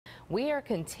We are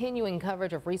continuing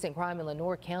coverage of recent crime in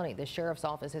Lenoir County. The sheriff's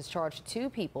office has charged 2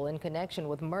 people in connection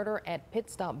with murder at Pit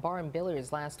Stop Bar and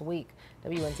Billiards last week.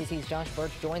 WNCT's Josh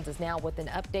Birch joins us now with an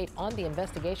update on the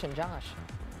investigation. Josh.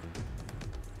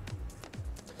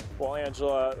 Well,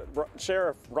 Angela,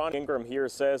 Sheriff Ron Ingram here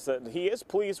says that he is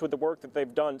pleased with the work that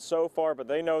they've done so far, but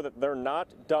they know that they're not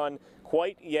done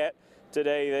quite yet.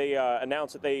 Today, they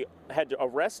announced that they had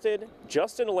arrested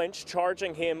Justin Lynch,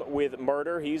 charging him with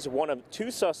murder. He's one of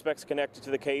 2 suspects connected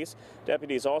to the case.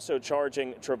 Deputies also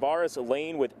charging Travaris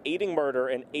Lane with aiding murder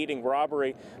and aiding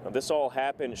robbery. Now, this all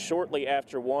happened shortly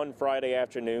after 1 Friday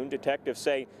afternoon. Detectives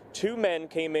say 2 men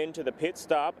came into the pit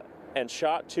stop and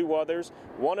shot 2 others.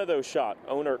 One of those shot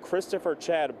owner Christopher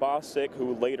Chad Bosick,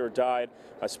 who later died.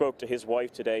 I spoke to his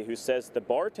wife today, who says the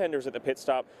bartenders at the pit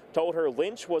stop told her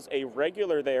Lynch was a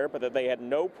regular there, but that they had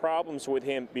no problems with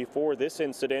him before this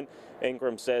incident.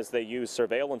 Ingram says they used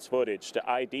surveillance footage to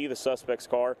ID the suspect's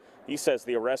car. He says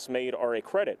the arrests made are a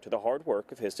credit to the hard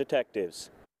work of his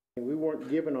detectives. We weren't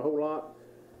given a whole lot.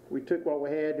 We took what we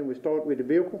had and we started with the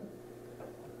vehicle,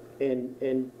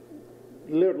 and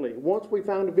literally, once we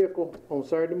found the vehicle on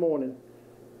Saturday morning,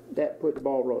 that put the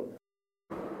ball rolling.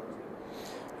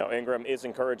 Now, Ingram is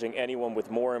encouraging anyone with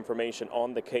more information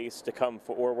on the case to come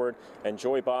forward. And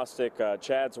Joy Bostic,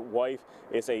 Chad's wife,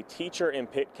 is a teacher in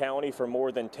Pitt County for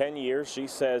more than 10 years. She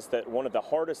says that one of the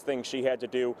hardest things she had to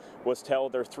do was tell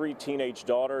their 3 teenage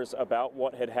daughters about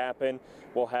what had happened.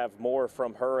 We'll have more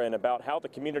from her and about how the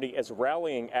community is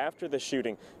rallying after the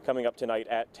shooting coming up tonight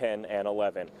at 10 and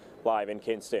 11. Live in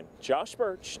Kinston, Josh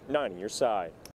Birch, 9 on your side.